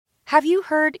Have you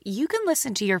heard you can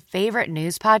listen to your favorite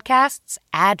news podcasts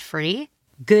ad-free?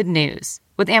 Good news.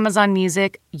 With Amazon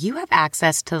Music, you have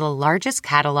access to the largest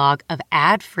catalog of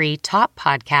ad-free top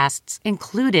podcasts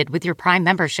included with your Prime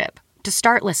membership. To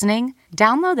start listening,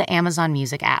 download the Amazon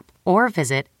Music app or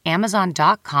visit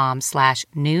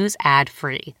amazon.com/news ad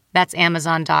free. That's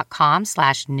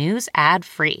amazon.com/news ad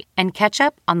free and catch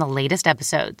up on the latest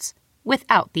episodes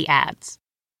without the ads.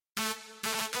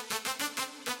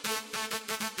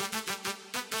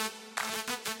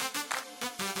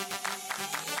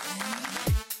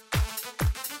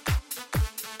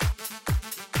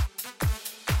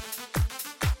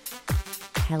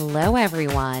 Hello,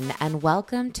 everyone, and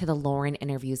welcome to the Lauren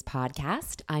Interviews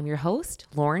podcast. I'm your host,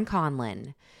 Lauren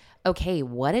Conlin. Okay,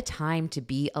 what a time to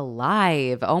be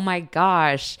alive. Oh my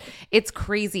gosh, it's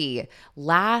crazy.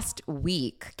 Last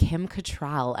week, Kim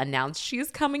Cattrall announced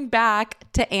she's coming back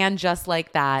to And Just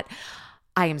Like That.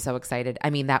 I am so excited. I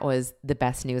mean, that was the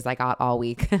best news I got all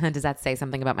week. Does that say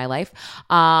something about my life?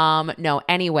 No,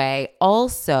 anyway,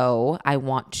 also, I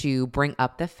want to bring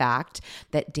up the fact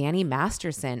that Danny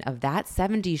Masterson of That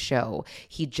 70s Show,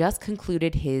 he just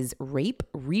concluded his rape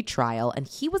retrial and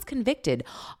he was convicted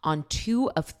on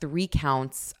 2 of 3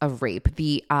 counts of rape.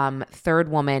 The third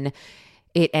woman,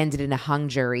 it ended in a hung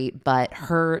jury, but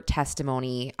her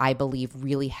testimony, I believe,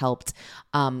 really helped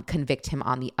convict him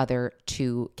on the other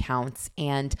 2 counts.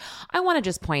 And I want to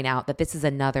just point out that this is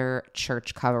another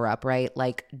church cover-up, right?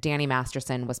 Like, Danny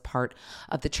Masterson was part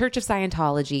of the Church of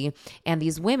Scientology, and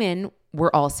these women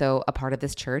were also a part of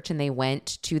this church, and they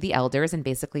went to the elders and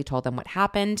basically told them what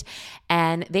happened,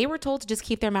 and they were told to just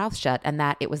keep their mouths shut and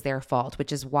that it was their fault,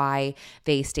 which is why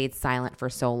they stayed silent for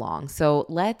so long. So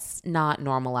let's not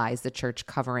normalize the church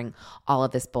covering all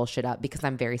of this bullshit up, because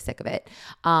I'm very sick of it.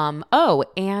 Oh,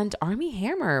 and Armie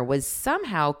Hammer was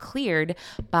somehow cleared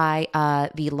by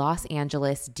the Los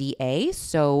Angeles DA.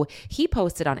 So he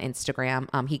posted on Instagram.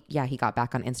 He got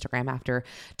back on Instagram after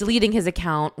deleting his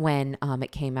account when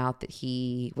it came out that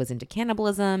he was into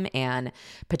cannibalism and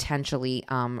potentially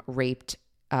raped,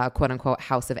 quote unquote,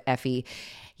 House of Effie.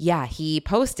 Yeah, he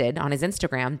posted on his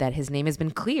Instagram that his name has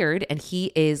been cleared and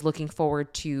he is looking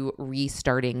forward to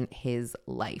restarting his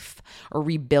life or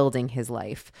rebuilding his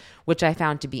life, which I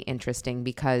found to be interesting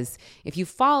because if you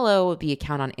follow the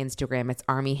account on Instagram, it's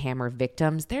Armie Hammer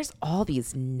Victims. There's all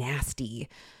these nasty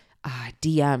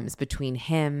DMs between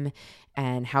him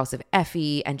and House of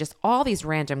Effie and just all these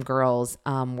random girls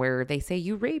where they say,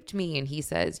 you raped me. And he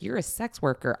says, you're a sex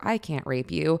worker. I can't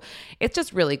rape you. It's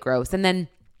just really gross. And then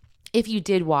if you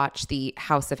did watch the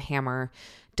House of Hammer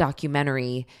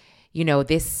documentary, you know,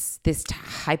 this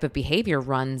type of behavior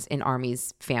runs in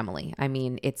Armie's family. I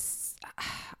mean,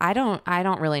 I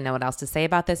don't really know what else to say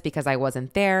about this because I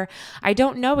wasn't there. I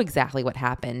don't know exactly what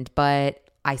happened, but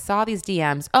I saw these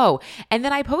DMs. Oh, and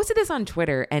then I posted this on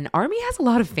Twitter, and Armie has a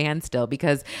lot of fans still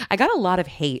because I got a lot of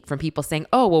hate from people saying,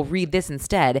 oh, well, read this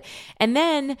instead. And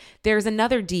then there's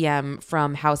another DM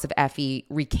from House of Effie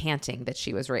recanting that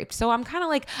she was raped. So I'm kind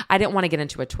of like, I didn't want to get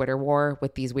into a Twitter war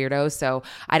with these weirdos, so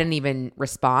I didn't even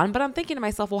respond. But I'm thinking to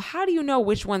myself, well, how do you know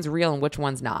which one's real and which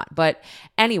one's not? But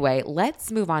anyway,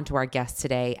 let's move on to our guest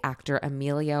today, actor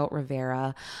Emilio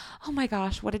Rivera. Oh my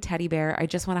gosh, what a teddy bear. I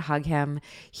just want to hug him.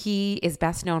 He is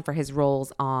best known for his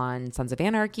roles on Sons of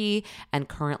Anarchy and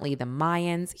currently the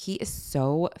Mayans. He is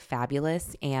so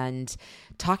fabulous, and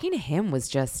talking to him was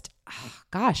just,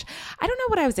 gosh, I don't know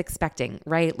what I was expecting,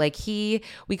 right? Like we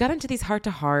got into these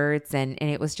heart-to-hearts and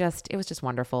it was just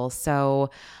wonderful. So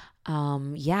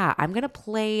yeah, I'm going to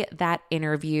play that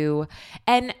interview.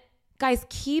 And guys,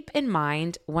 keep in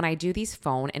mind when I do these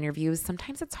phone interviews,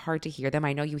 sometimes it's hard to hear them.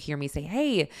 I know you hear me say,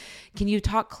 hey, can you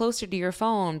talk closer to your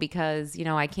phone because, you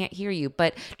know, I can't hear you.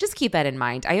 But just keep that in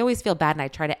mind. I always feel bad and I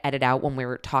try to edit out when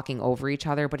we're talking over each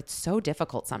other, but it's so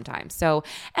difficult sometimes. So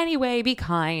anyway, be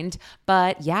kind.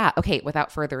 But yeah, okay,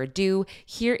 without further ado,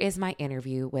 here is my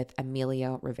interview with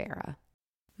Emilio Rivera.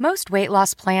 Most weight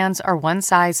loss plans are one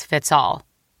size fits all,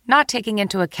 not taking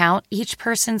into account each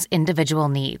person's individual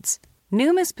needs.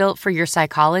 Noom is built for your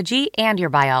psychology and your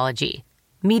biology,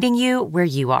 meeting you where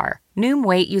you are. Noom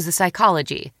Weight uses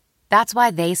psychology. That's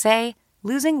why they say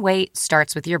losing weight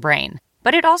starts with your brain.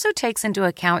 But it also takes into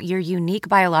account your unique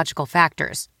biological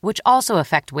factors, which also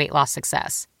affect weight loss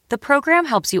success. The program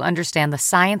helps you understand the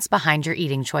science behind your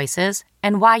eating choices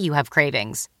and why you have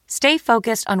cravings. Stay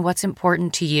focused on what's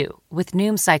important to you with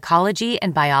Noom's psychology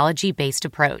and biology-based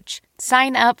approach.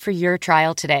 Sign up for your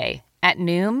trial today at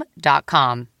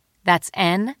Noom.com. That's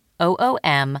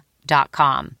Noom.com.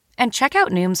 And check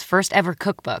out Noom's first ever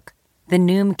cookbook, The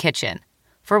Noom Kitchen,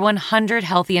 for 100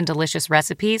 healthy and delicious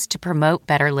recipes to promote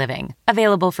better living.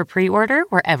 Available for pre-order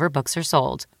wherever books are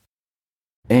sold.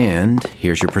 And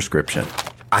here's your prescription.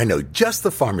 I know just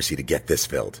the pharmacy to get this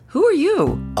filled. Who are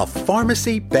you? A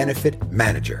pharmacy benefit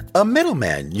manager. A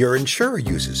middleman your insurer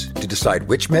uses to decide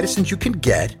which medicines you can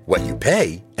get, what you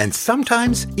pay, and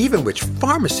sometimes even which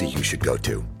pharmacy you should go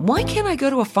to. Why can't I go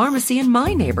to a pharmacy in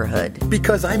my neighborhood?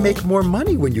 Because I make more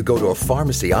money when you go to a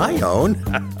pharmacy I own.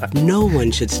 No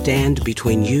one should stand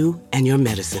between you and your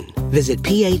medicine. Visit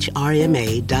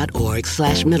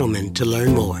phrma.org/middleman to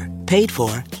learn more. Paid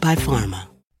for by Pharma.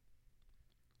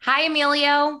 Hi,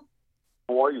 Emilio.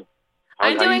 How are you?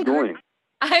 I'm How you doing?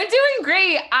 I'm doing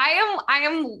great. I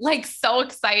am like so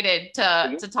excited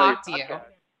to talk to you.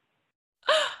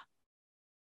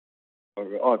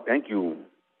 Oh, thank you.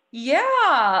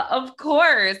 Yeah, of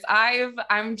course.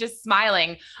 I'm just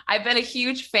smiling. I've been a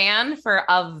huge fan for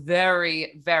a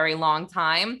very, very long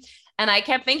time. And I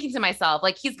kept thinking to myself,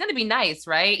 like, he's going to be nice,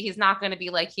 right? He's not going to be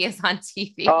like he is on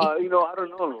TV. I don't know,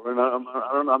 Lauren. I'm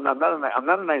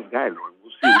not a nice guy, Lauren.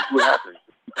 We'll see what happens.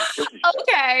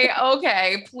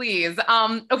 Okay, please.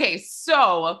 Okay,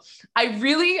 so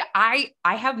I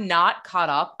have not caught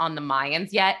up on the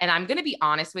Mayans yet, and I'm going to be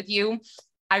honest with you.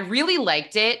 I really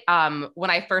liked it when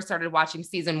I first started watching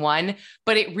season 1,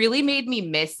 but it really made me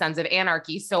miss Sons of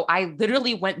Anarchy. So I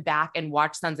literally went back and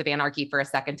watched Sons of Anarchy for a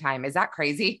second time. Is that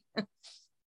crazy?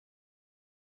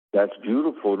 That's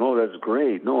beautiful. No, that's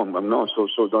great. No, I'm not. So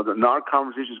our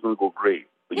conversation is going to go great.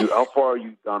 But how far are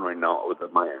you gone right now with the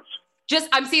Mayans?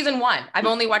 I'm season 1. I've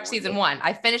only watched season 1.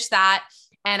 I finished that,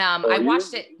 and I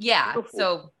watched it. Yeah. Beautiful.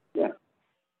 So yeah.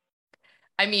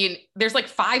 I mean, there's like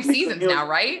 5 seasons now,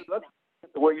 right?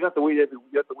 You have to wait every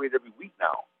week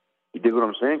now. You dig what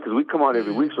I'm saying? Because we come out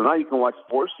every week, so now you can watch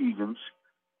 4 seasons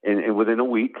in within a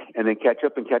week, and then catch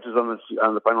us on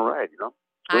the final ride. You know,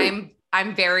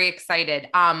 I'm very excited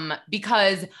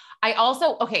because I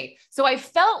also so I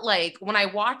felt like when I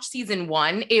watched season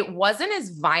 1, it wasn't as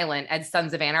violent as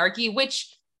Sons of Anarchy,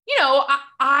 which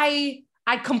I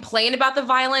complain about the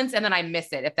violence and then I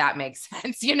miss it, if that makes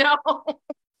sense, you know.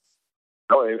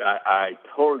 No, I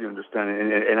totally understand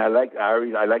it, and I like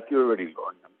you already,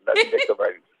 Lauren. That's the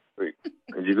writing great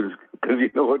because you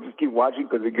know what, just keep watching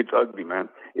because it gets ugly, man.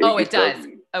 It does.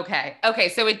 Ugly. Okay,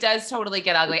 so it does totally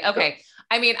get ugly. Okay,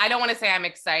 I mean, I don't want to say I'm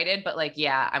excited, but like,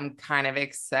 yeah, I'm kind of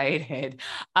excited.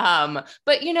 But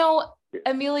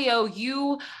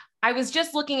Emilio, I was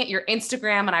just looking at your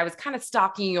Instagram and I was kind of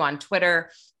stalking you on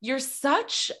Twitter. You're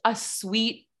such a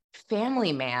sweet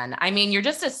family man. I mean, you're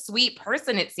just a sweet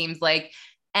person, it seems like.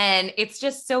 And it's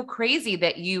just so crazy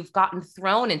that you've gotten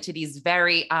thrown into these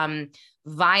very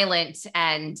violent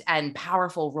and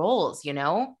powerful roles, you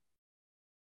know?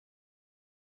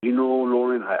 You know,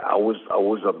 Lauren, I was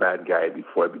a bad guy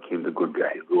before I became the good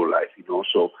guy in real life, you know.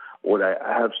 So what I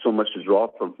have so much to draw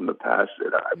from the past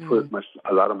that I put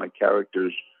a lot of my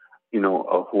characters, you know,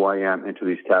 of who I am into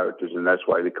these characters, and that's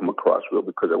why they come across real,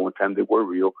 because at one time they were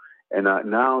real. And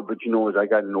now, but you know, as I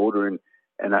gotten older and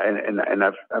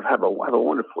I've had a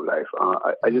wonderful life.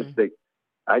 I just think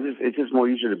it's just more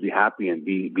easier to be happy and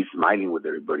be smiling with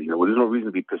everybody. You know, there's no reason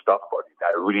to be pissed off about it.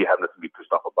 I really have nothing to be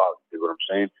pissed off about. You know what I'm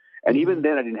saying? And even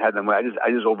then, I didn't have them. I just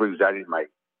over exaggerated how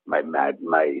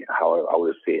I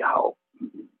would say how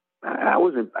I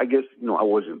wasn't. I guess I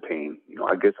was in pain. You know,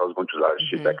 I guess I was going through a lot of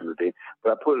shit back in the day.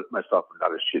 But I put myself in a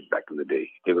lot of shit back in the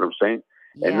day. You know what I'm saying?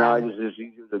 Yeah. And now it's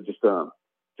easier to just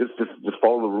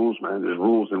follow the rules, man. There's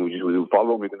rules, and we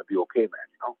follow them. We're gonna be okay, man.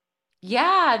 You know?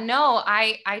 Yeah, no,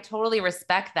 I totally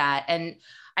respect that, and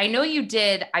I know you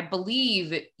did. I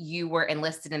believe you were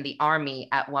enlisted in the Army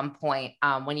at one point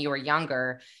when you were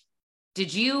younger. Do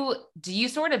you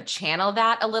sort of channel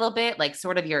that a little bit, like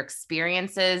sort of your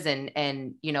experiences and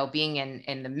being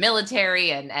in the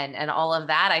military and all of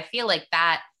that? I feel like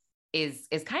that is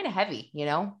kind of heavy, you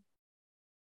know.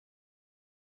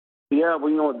 Yeah,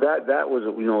 well, that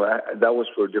was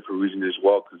for a different reason as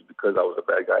well, because I was a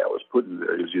bad guy. I was put in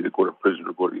there. It was either go to prison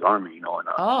or go to the Army, you know. And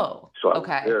so I was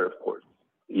there, of course.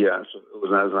 Yeah, so it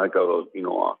was not like it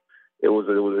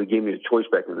gave me a choice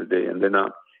back in the day, and then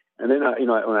when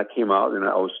I came out, and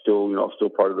I was still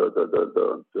part of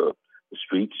the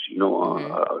streets,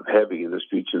 heavy in the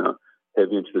streets,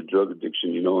 heavy into the drug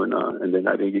addiction, and then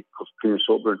I didn't get clean and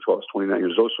sober until I was 29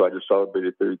 years old. So I just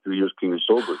celebrated 33 years clean and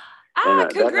sober.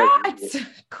 Congrats!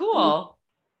 Cool.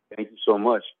 Thank you so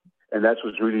much. And that's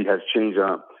what really has changed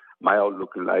my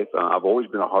outlook in life. I've always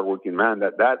been a hardworking man.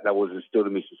 That was instilled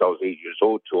in me since I was 8 years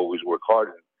old, to always work hard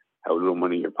and have a little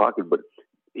money in your pocket. But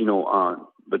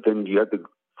but then you have to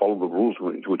follow the rules,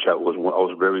 which I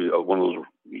was very one of those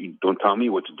you don't tell me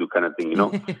what to do kind of thing, you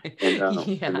know?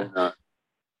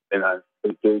 And then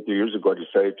 33 years ago, I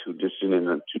decided to listen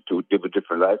and to live a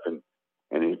different life. And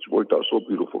it's worked out so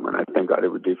beautiful, man. I thank God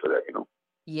every day for that, you know?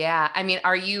 Yeah. I mean,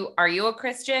 are you a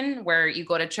Christian where you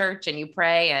go to church and you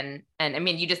pray and I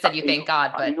mean, you just said you thank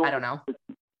God, but I don't know.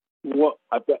 Well,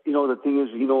 the thing is,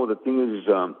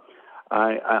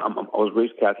 I was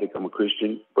raised Catholic. I'm a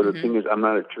Christian, but the thing is, I'm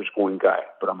not a church-going guy,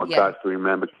 but I'm a God-fearing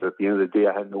man. Because at the end of the day,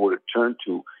 I had nowhere to turn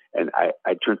to, and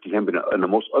I turned to Him in the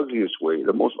most ugliest way.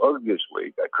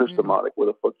 I cursed Him out, like, "Where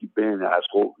the fuck you been,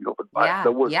 asshole?" You know, but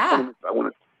the worst 20 minutes, I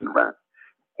want to rant.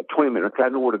 At 20 minutes, I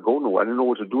didn't know where to go no more. I didn't know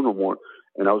what to do no more,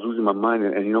 and I was losing my mind.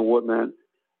 And you know what, man?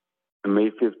 On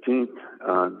May 15th,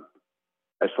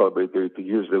 I celebrated 33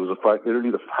 years. There was a fight,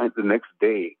 literally the next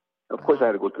day. Of course, I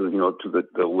had to go to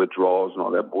the withdrawals and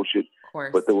all that bullshit. Of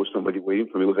course. But there was somebody waiting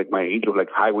for me. It was like my angel, like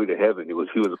highway to heaven. He was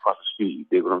across the street. You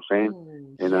dig what I'm saying?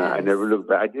 Ooh, and I never looked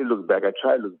back. I did look back. I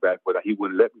tried to look back, but he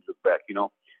wouldn't let me look back. You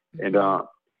know, and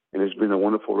it's been a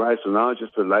wonderful ride. So now it's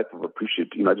just a life of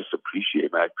appreciate. You know, I just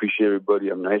appreciate, man. I appreciate everybody.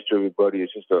 I'm nice to everybody.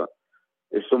 It's just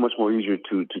it's so much more easier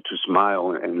to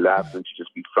smile and laugh than to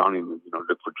just be frowning and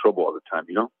look for trouble all the time.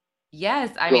 You know?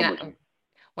 Yes, I mean,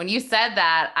 when you said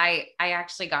that, I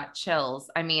actually got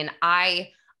chills. I mean,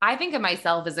 I think of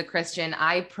myself as a Christian.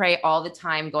 I pray all the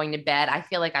time going to bed. I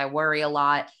feel like I worry a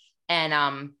lot.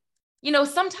 And,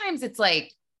 sometimes it's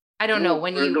like, I don't know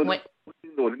let me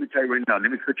tell you right now,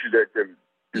 let me cut you there.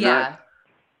 Do not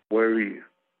worry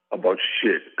about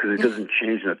shit because it doesn't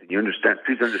change nothing. You understand?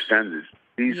 Please understand this.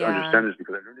 Understand this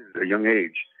because I learned it at a young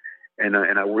age. And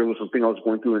I worried with something I was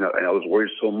going through and I was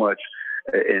worried so much.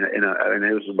 And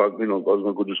it was about, I was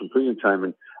going to go do some prison time.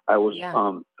 And I was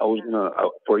going to,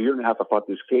 for a year and a half, I fought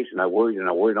this case and I worried. And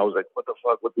I was like, what the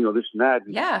fuck, this and that.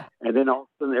 And then all of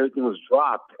a sudden everything was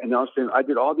dropped. And I was saying, I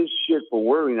did all this shit for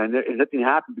worrying and nothing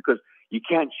happened because you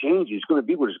can't change it. It's going to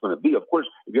be what it's going to be. Of course,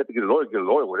 if you have to get a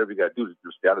lawyer, whatever you got to do to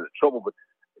stay out of the trouble. But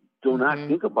do not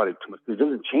think about it too much. It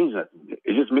doesn't change nothing.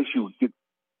 It just makes you get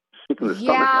sick in the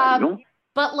stomach, man, you know?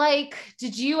 But like,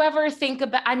 did you ever think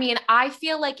about, I mean, I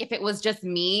feel like if it was just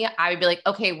me, I would be like,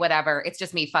 okay, whatever. It's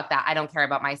just me. Fuck that. I don't care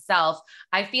about myself.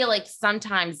 I feel like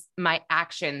sometimes my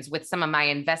actions with some of my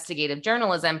investigative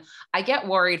journalism, I get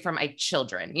worried for my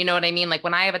children. You know what I mean? Like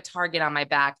when I have a target on my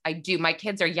back, my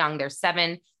kids are young. They're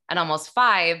 7 and almost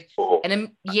 5.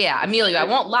 And Emilio, I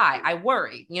won't lie. I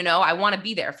worry, I want to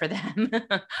be there for them.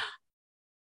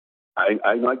 I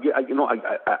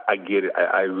get it.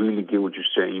 I really get what you're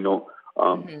saying,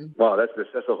 Wow,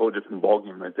 that's a whole different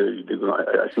ballgame right there.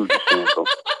 I see what you're saying. So.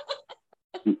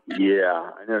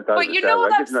 Yeah, I never thought. But you know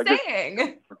what I'm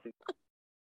saying.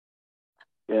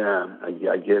 Yeah,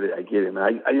 I get it,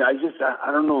 man.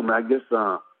 I don't know, man. I guess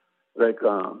I've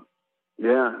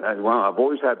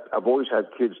always had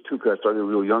kids too because I started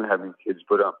real young having kids,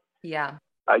 but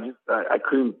I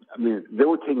couldn't. I mean, they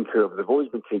were taken care of. They've always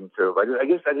been taken care of. I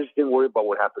guess I just didn't worry about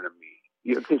what happened to me.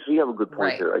 Yeah, okay, so you have a good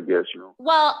point there, I guess,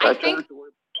 Well, I think,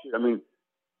 I mean,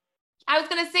 I was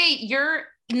going to say, you're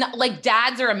not, like,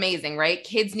 dads are amazing, right?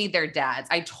 Kids need their dads.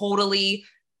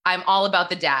 I'm all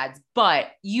about the dads, but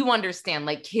you understand,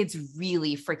 like, kids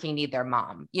really freaking need their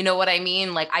mom. You know what I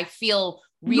mean? Like, I feel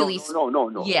really.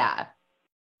 No. Yeah.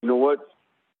 You know what?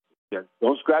 Yeah,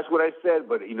 don't scratch what I said,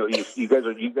 but you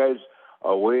guys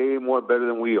are way more better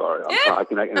than we are. I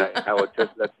will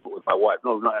attest that with my wife.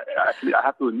 No, actually, I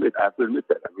have to admit that.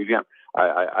 I really am.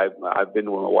 I've been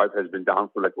when my wife has been down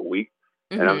for like a week,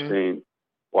 and I'm saying,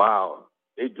 wow,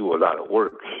 they do a lot of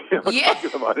work.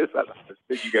 Talking about this, I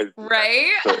think you guys do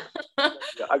right? So,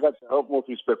 I got the utmost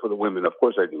respect for the women. Of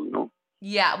course I do,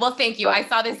 Yeah, well, thank you. I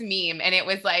saw this meme, and it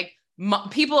was like,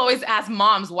 people always ask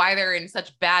moms why they're in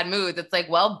such bad moods. It's like,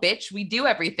 well, bitch, we do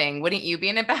everything. Wouldn't you be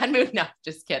in a bad mood? No,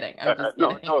 just kidding. I'm just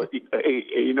kidding. No. Hey,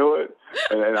 you know what?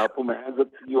 And I'll put my hands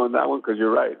up to you on that one because you're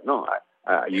right. No,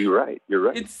 you're right. You're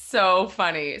right. It's so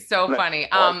funny. So funny.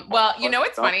 Well,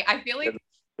 it's funny. I feel like,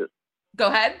 go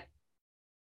ahead.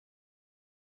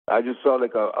 I just saw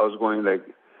like I was going like,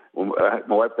 when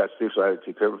my wife got sick, so I had to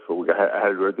take care of her for a week. I had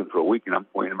to do everything for a week, and I'm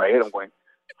going in my head, I'm going,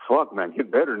 fuck, man,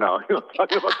 get better now.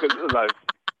 Talking about because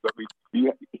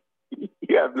you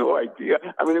have no idea.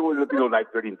 I mean, it was a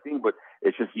life-threatening thing, but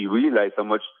it's just you realize how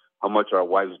much our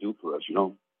wives do for us,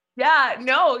 Yeah,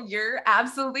 no, you're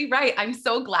absolutely right. I'm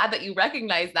so glad that you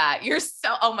recognize that.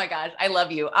 Oh my gosh, I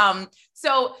love you.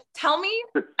 So tell me,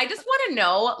 I just want to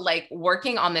know, like,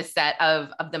 working on this set of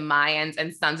the Mayans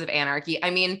and Sons of Anarchy.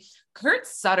 I mean, Kurt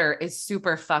Sutter is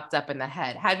super fucked up in the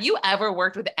head. Have you ever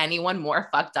worked with anyone more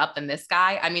fucked up than this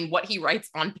guy? I mean, what he writes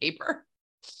on paper.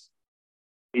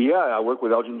 Yeah, I work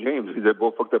with Elgin James. They're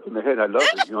both fucked up in the head. I love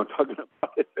it. Talking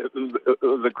about it. It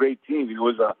was a great team. It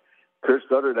was Kurt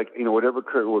Sutter, like, whatever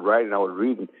Kurt would write and I would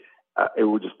read, and it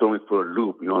would just throw me for a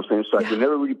loop. You know what I'm saying? So I could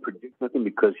never really predict nothing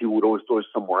because he would always throw it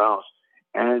somewhere else.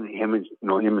 And him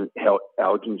and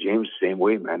Elgin James, same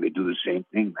way, man. They do the same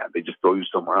thing, man. They just throw you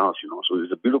somewhere else. So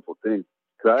it's a beautiful thing.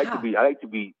 Cause I like to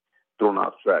be thrown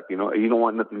off track. You don't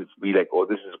want nothing to be like, oh,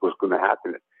 this is what's going to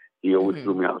happen. He always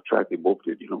threw me off track. They both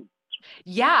did.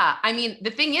 Yeah. I mean,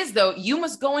 the thing is, though, you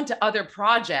must go into other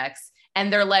projects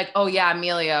and they're like, oh, yeah,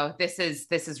 Emilio, this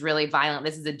is really violent.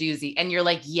 This is a doozy. And you're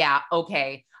like, yeah,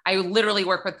 okay. I literally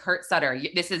work with Kurt Sutter.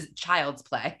 This is child's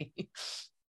play.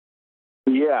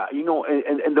 Yeah,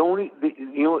 and the only,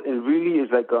 it really is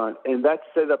like, and that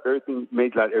set up everything,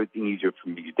 made everything easier for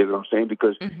me. You dig what I'm saying?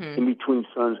 Because in between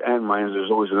Sons and Mayans,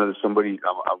 there's always somebody,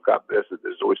 God bless it,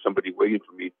 there's always somebody waiting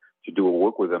for me to do a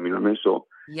work with them, you know what I mean? So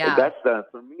that's,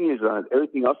 for me, is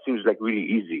everything else seems like really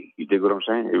easy. You dig what I'm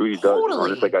saying? It really does.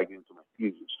 It's like I get into my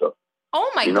feelings and stuff. Oh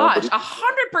my gosh, 100%.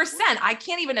 I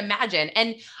can't even imagine.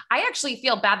 And I actually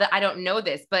feel bad that I don't know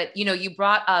this, but you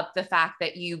brought up the fact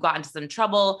that you got into some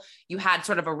trouble. You had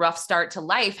sort of a rough start to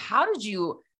life. How did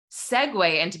you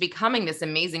segue into becoming this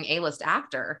amazing A-list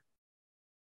actor?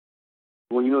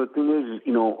 Well, the thing is,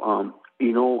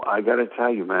 I got to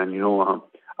tell you, man,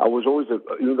 I was always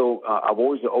I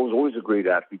was always a great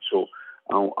athlete. So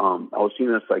I was seeing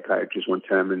a psychiatrist one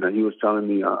time, and he was telling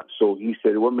me, so he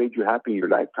said, what made you happy in your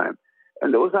lifetime?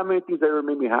 And there was not many things that ever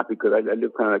made me happy because I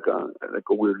lived kind of like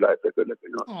a weird life, like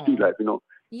street life,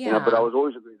 Yeah. But I was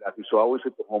always a great athlete, so I always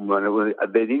hit the home run.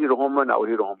 If they needed a home run, I would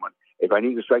hit a home run. If I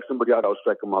needed to strike somebody out, I would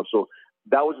strike them out. So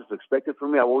that was just expected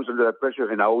from me. I was always under that pressure,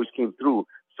 and I always came through.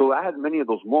 So I had many of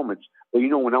those moments. But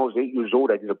when I was 8 years old,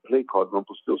 I did a play called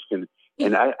Rumpelstiltskin,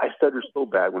 and I stuttered so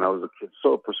bad when I was a kid.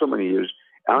 So for so many years,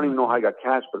 I don't even know how I got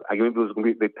cast, but I maybe it was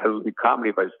going to be comedy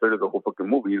if I stuttered the whole fucking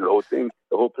movie, the whole thing,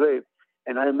 the whole play.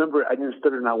 And I remember I didn't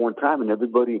stutter not one time, and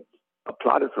everybody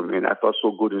applauded for me, and I felt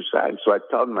so good inside. So I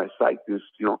told my psych this,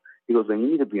 he goes, "I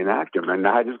need to be an actor, man."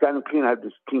 Now I just gotten clean. I had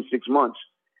this clean 6 months,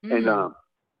 and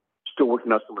still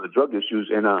working out some of the drug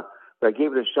issues. And but I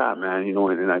gave it a shot, man.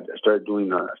 And I started doing,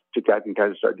 took acting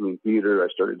classes, started doing theater, I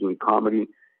started doing comedy,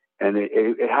 and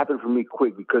it happened for me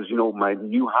quick because my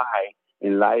new high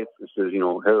in life, instead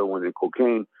of heroin and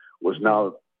cocaine, was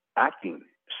now acting.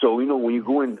 So, when you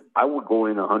go in, I would go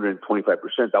in 125%.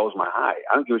 That was my high.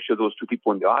 I don't give a shit those two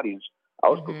people in the audience. I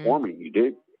was performing, you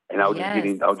did? And I was I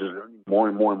was just learning more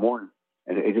and more and more.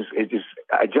 And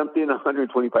I jumped in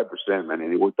 125%, man,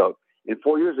 and it worked out. In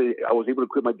 4 years, I was able to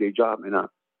quit my day job, and I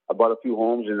bought a few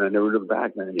homes, and I never looked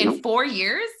back, man. In 4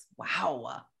 years?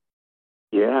 Wow.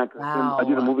 Yeah. Wow. I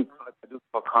did a movie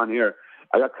called Con Air.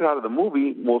 I got cut out of the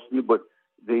movie mostly, but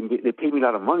they paid me a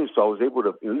lot of money, so I was able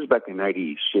to. This was back in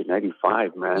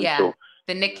 95, man. Yeah, so,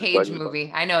 the Nick Cage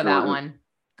movie. I know that one.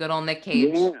 Good old Nick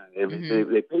Cage. Yeah,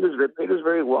 they paid us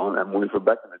very well in that movie for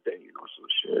back in the day, So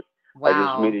shit. Wow. I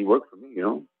just made it work for me,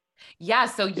 Yeah.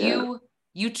 So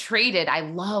you traded. I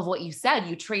love what you said.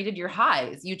 You traded your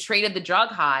highs. You traded the drug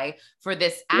high for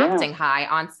this acting high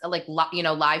on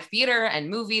live theater and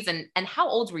movies. And how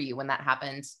old were you when that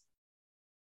happened?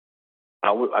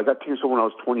 I got cancer when I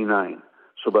was 29.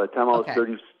 So by the time I was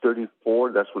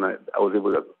 34, that's when I was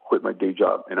able to quit my day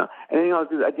job. And I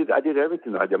did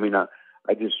everything. I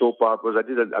did soap operas. I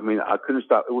couldn't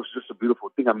stop. It was just a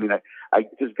beautiful thing. I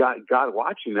just got God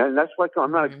watching, and that's why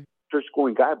I'm not a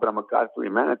church-going guy, but I'm a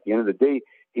God-fearing man. At the end of the day,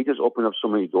 he just opened up so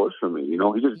many doors for me.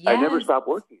 I never stopped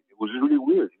working. It was really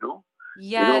weird,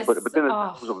 Yes. But then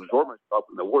I was absorbing myself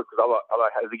in the work because all I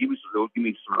had to give me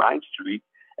some lines to read.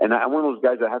 And I'm one of those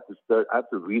guys that I have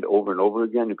to read over and over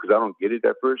again because I don't get it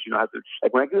at first. I have to,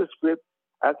 like when I get a script,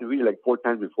 I have to read it like 4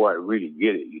 times before I really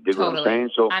get it. You dig what I'm saying?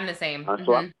 So I'm the same.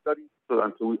 So I'm studying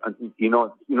until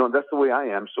that's the way I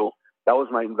am. So that was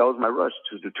my rush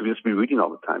to just be reading all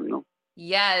the time.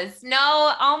 Yes.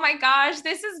 No. Oh my gosh.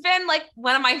 This has been like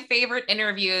one of my favorite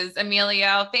interviews,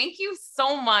 Emilio. Thank you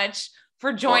so much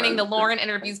for joining the Lauren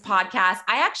Interviews podcast.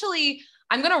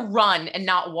 I'm going to run and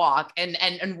not walk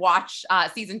and watch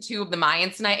season 2 of the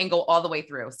Mayans tonight and go all the way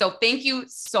through. So thank you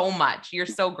so much. You're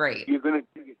so great. You're going to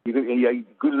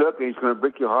good luck, and it's going to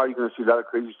break your heart. You're going to see a lot of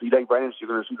crazy stuff. You like violence, you're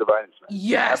going to see the violence. Man.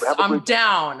 Yes, I'm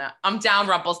down. I'm down,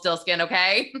 Rumpelstiltskin,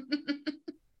 okay?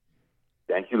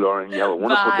 Thank you, Lauren. You have a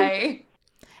wonderful day.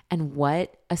 And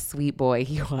what a sweet boy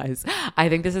he was. I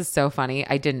think this is so funny.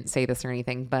 I didn't say this or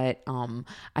anything, but I'm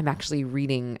actually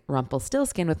reading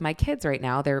Rumpelstiltskin with my kids right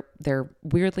now. They're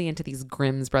weirdly into these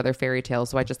Grimm's Brother fairy tales,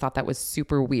 so I just thought that was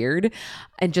super weird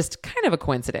and just kind of a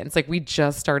coincidence. Like we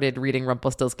just started reading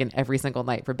Rumpelstiltskin every single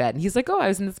night for bed, and he's like, "Oh, I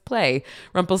was in this play,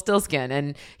 Rumpelstiltskin,"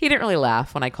 and he didn't really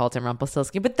laugh when I called him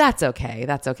Rumpelstiltskin, but that's okay.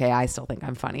 That's okay. I still think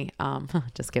I'm funny.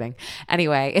 Just kidding.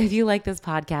 Anyway, if you like this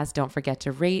podcast, don't forget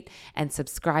to rate and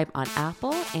subscribe on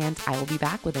Apple, and I will be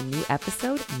back with a new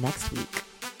episode next week.